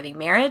having a thriving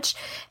marriage.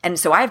 And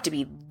so I have to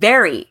be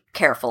very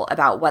careful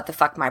about what the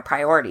fuck my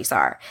priorities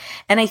are.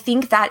 And I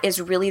think that is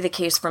really the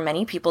case for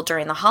many people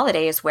during the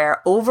holidays,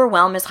 where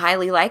overwhelm is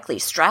highly likely.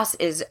 Stress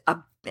is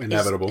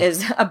inevitable,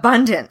 is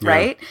abundant,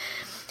 right?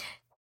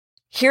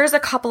 Here's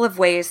a couple of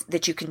ways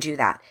that you can do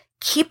that.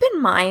 Keep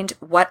in mind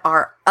what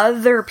are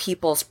other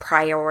people's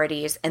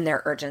priorities and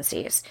their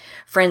urgencies.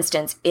 For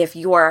instance, if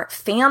your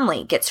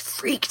family gets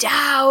freaked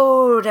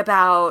out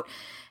about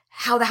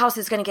how the house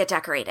is going to get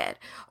decorated,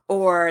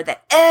 or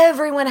that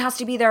everyone has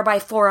to be there by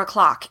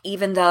 4:00,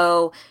 even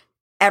though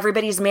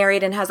everybody's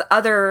married and has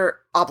other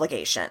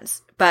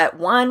obligations, but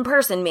one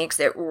person makes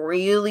it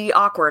really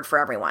awkward for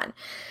everyone.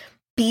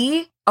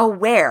 Be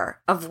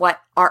aware of what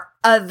are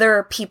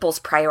other people's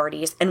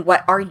priorities and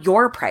what are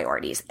your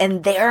priorities.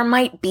 And there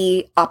might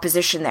be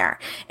opposition there.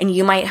 And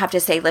you might have to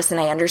say, listen,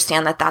 I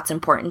understand that that's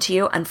important to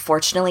you.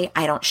 Unfortunately,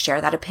 I don't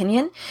share that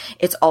opinion.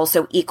 It's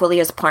also equally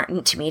as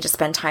important to me to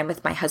spend time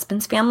with my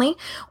husband's family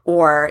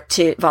or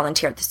to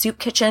volunteer at the soup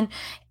kitchen.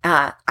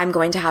 I'm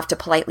going to have to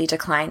politely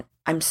decline.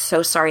 I'm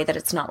so sorry that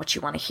it's not what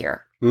you want to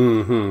hear.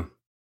 Mm-hmm.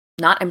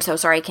 Not, I'm so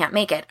sorry I can't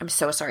make it. I'm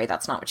so sorry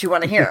that's not what you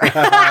want to hear.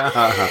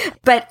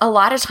 But a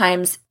lot of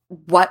times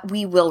what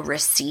we will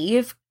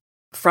receive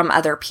from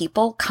other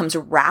people comes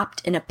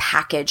wrapped in a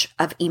package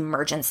of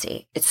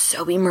emergency. It's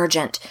so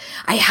emergent.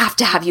 I have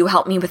to have you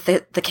help me with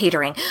the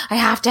catering. I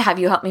have to have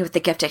you help me with the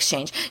gift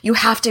exchange. You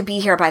have to be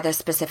here by this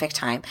specific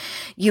time.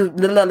 You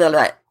blah, blah, blah,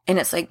 blah. And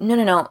it's like,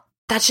 no.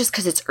 That's just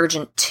because it's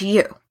urgent to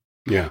you.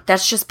 Yeah.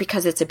 That's just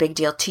because it's a big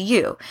deal to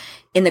you.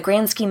 In the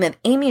grand scheme of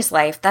Amy's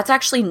life, that's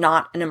actually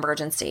not an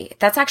emergency.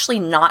 That's actually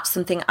not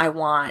something I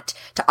want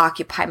to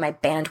occupy my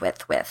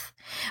bandwidth with.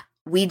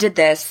 We did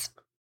this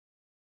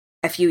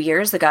a few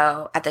years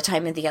ago. At the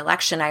time of the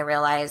election, I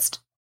realized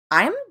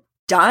I'm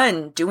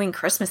done doing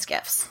Christmas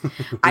gifts.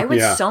 I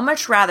would so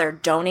much rather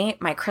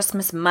donate my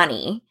Christmas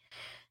money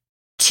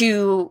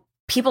to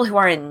people who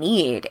are in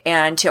need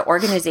and to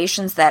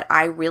organizations that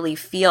I really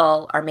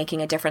feel are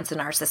making a difference in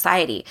our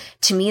society.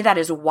 To me, that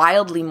is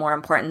wildly more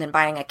important than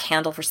buying a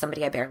candle for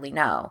somebody I barely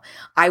know.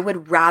 I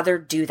would rather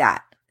do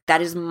that.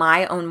 That is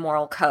my own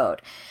moral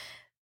code.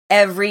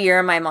 Every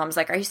year, my mom's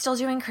like, are you still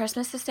doing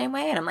Christmas the same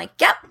way? And I'm like,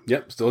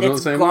 yep, still doing the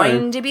same way. It's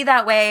going to be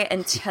that way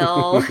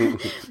until,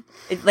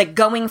 like,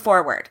 going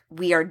forward.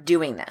 We are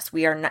doing this.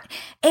 We are not.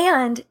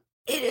 And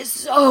it is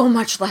so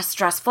much less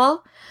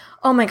stressful.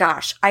 Oh my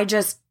gosh. I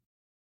just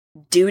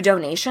do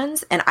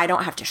donations and I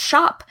don't have to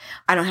shop.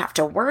 I don't have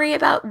to worry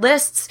about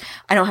lists.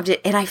 I don't have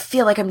to, and I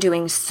feel like I'm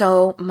doing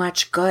so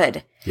much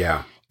good.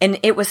 Yeah. And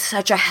it was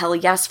such a hell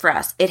yes for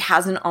us. It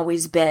hasn't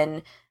always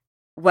been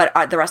what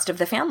the rest of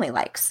the family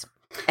likes.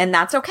 And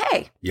that's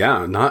okay.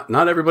 Yeah, not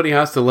everybody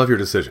has to love your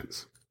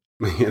decisions.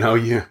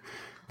 They're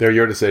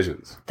your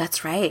decisions.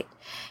 That's right.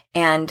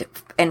 And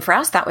for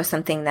us, that was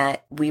something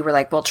that we were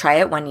like, we'll try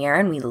it one year,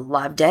 and we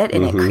loved it.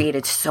 And it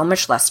created so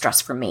much less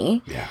stress for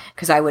me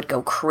because I would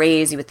go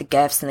crazy with the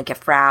gifts and the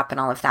gift wrap and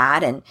all of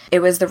that. And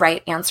it was the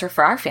right answer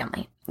for our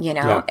family,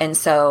 Yeah. And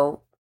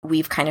so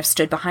we've kind of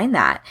stood behind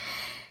that.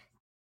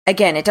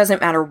 Again, it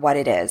doesn't matter what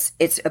it is.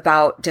 It's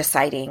about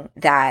deciding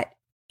that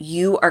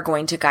you are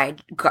going to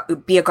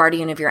be a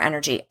guardian of your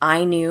energy.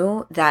 I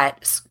knew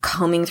that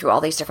combing through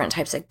all these different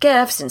types of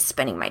gifts and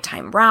spending my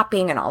time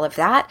wrapping and all of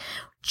that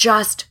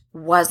just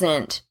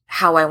wasn't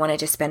how I wanted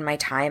to spend my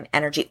time,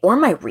 energy, or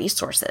my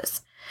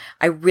resources.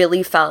 I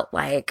really felt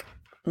like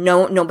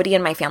nobody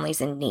in my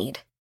family's in need,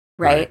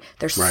 right?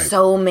 There's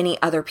so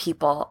many other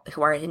people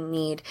who are in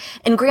need.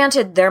 And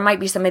granted, there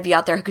might be some of you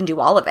out there who can do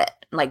all of it.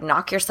 Like,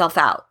 knock yourself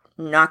out.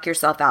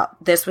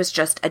 This was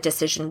just a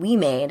decision we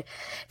made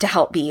to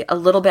help be a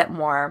little bit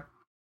more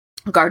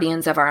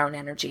guardians of our own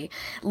energy.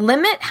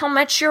 Limit how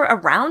much you're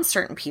around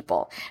certain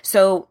people.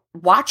 So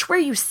watch where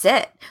you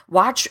sit.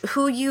 Watch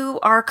who you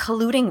are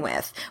colluding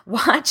with.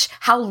 Watch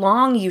how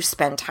long you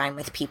spend time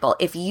with people.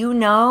 If you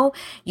know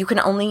you can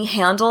only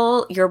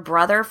handle your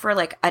brother for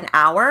like an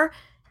hour,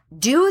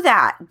 do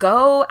that.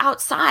 Go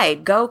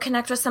outside. Go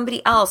connect with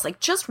somebody else.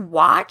 Like, just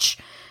watch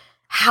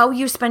how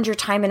you spend your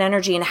time and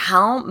energy and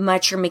how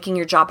much you're making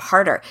your job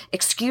harder.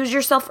 Excuse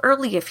yourself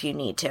early if you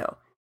need to.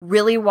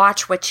 Really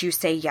watch what you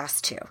say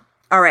yes to.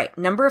 All right,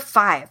 number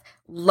 5,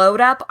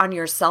 load up on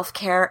your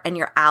self-care and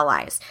your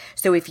allies.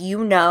 So if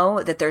you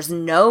know that there's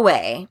no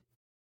way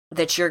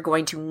that you're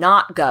going to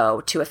not go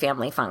to a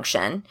family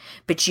function,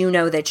 but you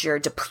know that you're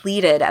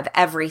depleted of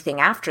everything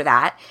after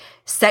that,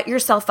 set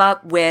yourself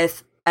up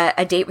with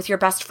a date with your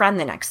best friend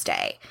the next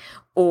day.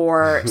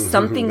 Or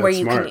something where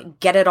you can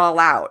get it all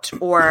out,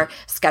 or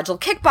schedule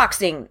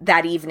kickboxing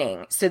that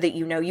evening so that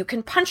you know you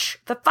can punch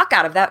the fuck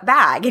out of that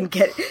bag and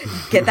get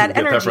that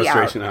energy that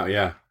frustration out.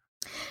 Yeah.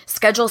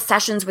 Schedule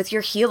sessions with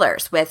your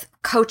healers, with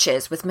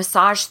coaches, with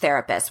massage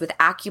therapists, with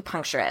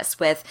acupuncturists,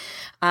 with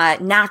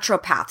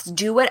naturopaths.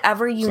 Do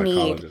whatever you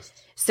need.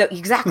 So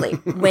exactly.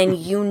 When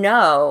you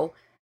know,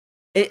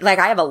 like,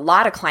 I have a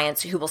lot of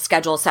clients who will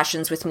schedule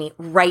sessions with me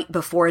right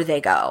before they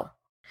go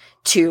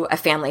to a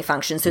family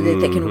function so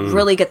that they can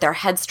really get their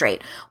head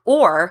straight,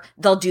 or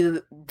they'll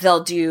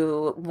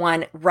do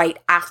one right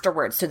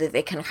afterwards so that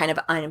they can kind of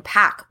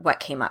unpack what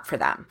came up for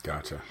them.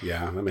 Gotcha.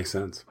 Yeah, that makes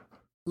sense.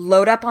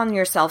 Load up on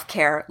your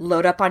self-care,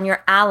 load up on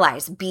your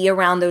allies, be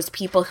around those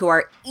people who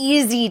are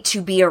easy to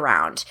be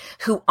around,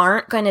 who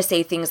aren't going to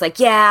say things like,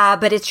 yeah,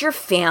 but it's your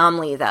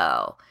family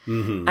though.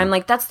 I'm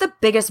like, that's the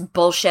biggest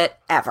bullshit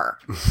ever.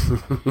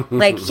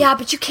 Like, yeah,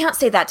 but you can't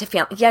say that to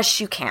family. Yes,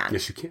 you can.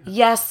 Yes, you can.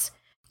 Yes,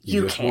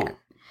 you can.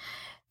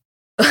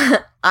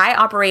 I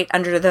operate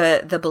under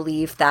the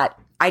belief that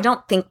I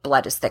don't think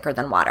blood is thicker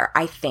than water.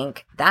 I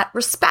think that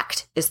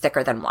respect is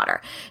thicker than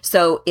water.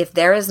 So if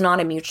there is not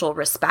a mutual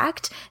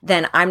respect,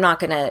 then I'm not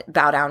going to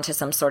bow down to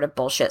some sort of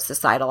bullshit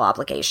societal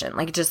obligation.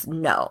 Like, just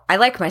no. I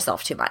like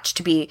myself too much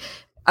to be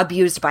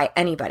abused by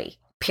anybody,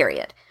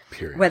 period.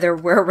 Whether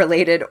we're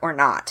related or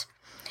not.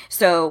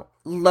 So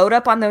load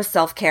up on those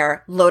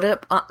self-care, load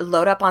up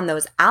on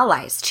those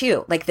allies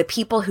too. Like the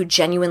people who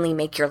genuinely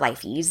make your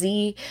life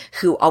easy,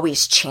 who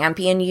always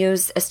champion you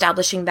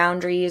establishing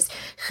boundaries,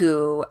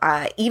 who,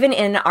 even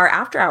in our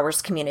after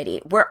hours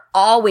community, we're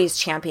always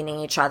championing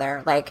each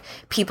other. Like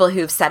people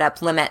who've set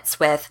up limits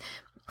with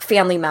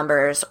family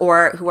members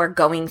or who are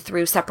going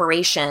through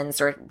separations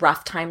or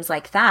rough times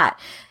like that.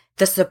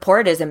 the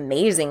support is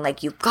amazing.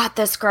 Like, you've got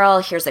this, girl.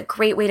 Here's a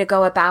great way to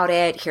go about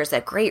it. Here's a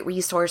great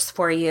resource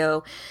for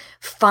you.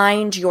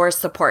 Find your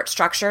support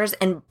structures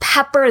and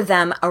pepper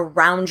them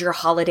around your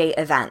holiday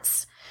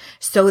events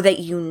so that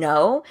you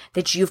know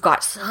that you've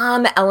got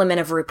some element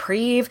of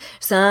reprieve,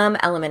 some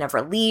element of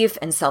relief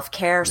and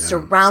self-care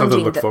surrounding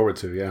something to look forward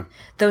to,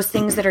 those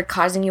things that are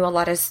causing you a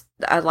lot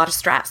of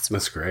stress.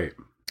 That's great.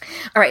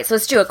 All right, so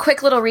let's do a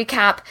quick little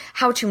recap.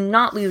 How to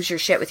not lose your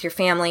shit with your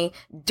family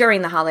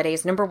during the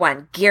holidays. Number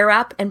 1, gear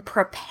up and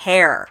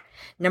prepare.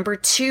 Number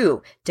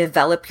 2,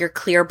 develop your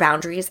clear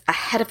boundaries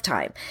ahead of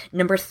time.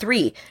 Number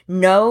 3,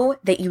 know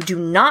that you do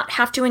not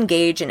have to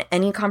engage in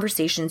any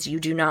conversations you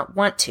do not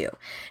want to.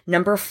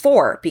 Number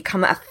 4,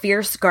 become a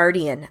fierce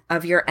guardian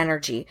of your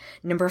energy.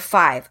 Number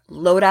 5,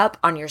 load up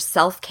on your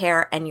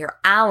self-care and your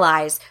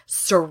allies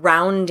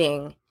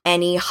surrounding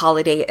any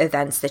holiday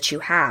events that you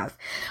have.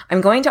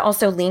 I'm going to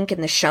also link in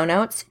the show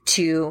notes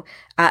to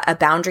a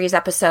boundaries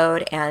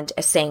episode and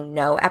a saying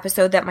no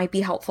episode that might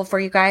be helpful for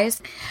you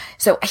guys.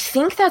 So I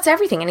think that's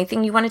everything.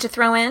 Anything you wanted to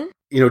throw in?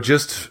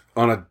 Just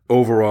on an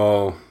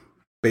overall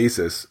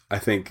basis, I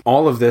think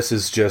all of this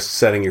is just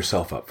setting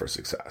yourself up for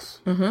success,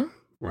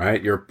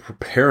 right? You're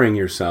preparing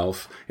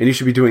yourself, and you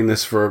should be doing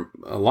this for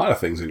a lot of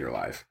things in your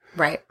life.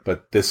 Right.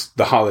 But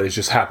the holidays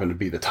just happen to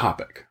be the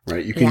topic,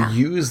 right? You can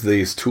use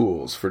these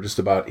tools for just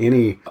about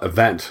any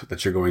event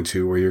that you're going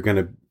to, where you're going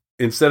to,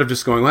 instead of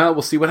just going, well,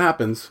 we'll see what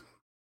happens.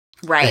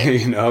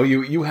 Right.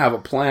 You have a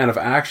plan of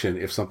action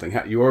if something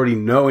you already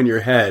know in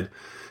your head,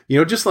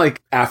 just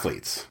like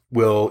athletes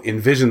will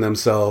envision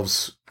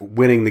themselves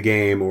winning the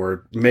game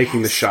or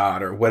making the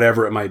shot or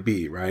whatever it might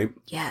be, right?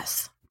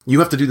 Yes. You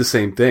have to do the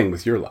same thing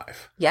with your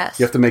life. Yes.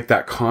 You have to make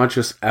that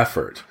conscious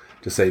effort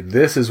to say,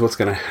 this is what's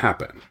going to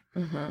happen.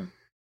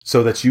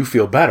 So that you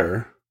feel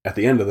better at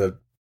the end of the,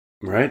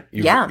 right?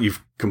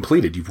 You've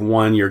completed, you've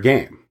won your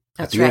game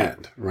at the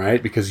end,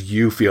 right? Because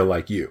you feel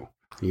like you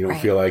don't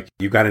feel like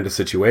you got into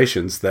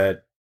situations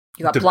that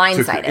you got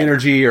blindsided,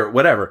 energy or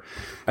whatever.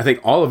 I think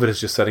all of it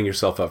is just setting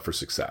yourself up for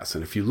success.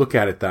 And if you look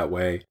at it that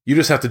way, you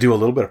just have to do a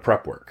little bit of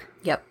prep work.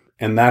 Yep.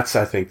 And that's,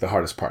 I think, the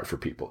hardest part for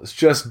people is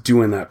just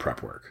doing that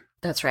prep work.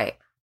 That's right.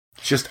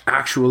 Just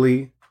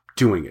actually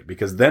doing it,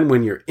 because then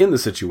when you're in the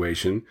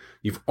situation,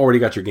 you've already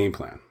got your game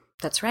plan.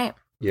 That's right.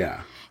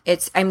 Yeah. A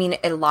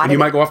lot of you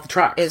might go off the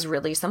tracks. Is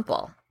really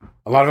simple.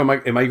 A lot of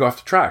it might go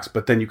off the tracks,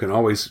 but then you can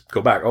always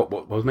go back. Oh,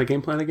 what was my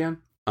game plan again?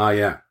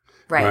 Yeah.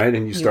 Right.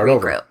 And you start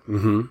over.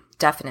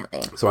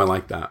 Definitely. So I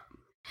like that.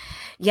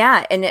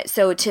 Yeah. And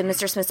so to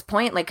Mr. Smith's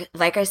point,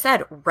 like I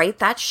said, write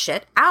that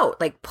shit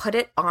out. Like, put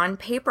it on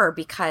paper,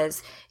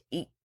 because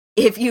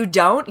if you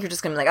don't, you're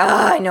just going to be like,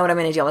 I know what I'm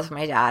going to deal with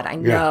my dad. I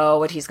know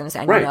what he's going to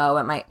say. I know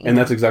what my... And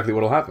that's exactly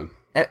what will happen.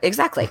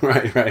 Exactly.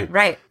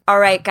 Right. All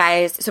right,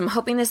 guys. So I'm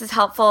hoping this is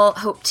helpful.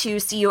 Hope to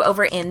see you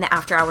over in the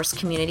After Hours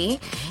community.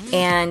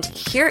 And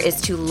here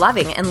is to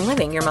loving and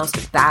living your most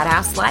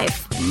badass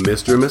life.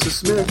 Mr. and Mrs.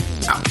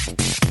 Smith,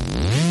 out.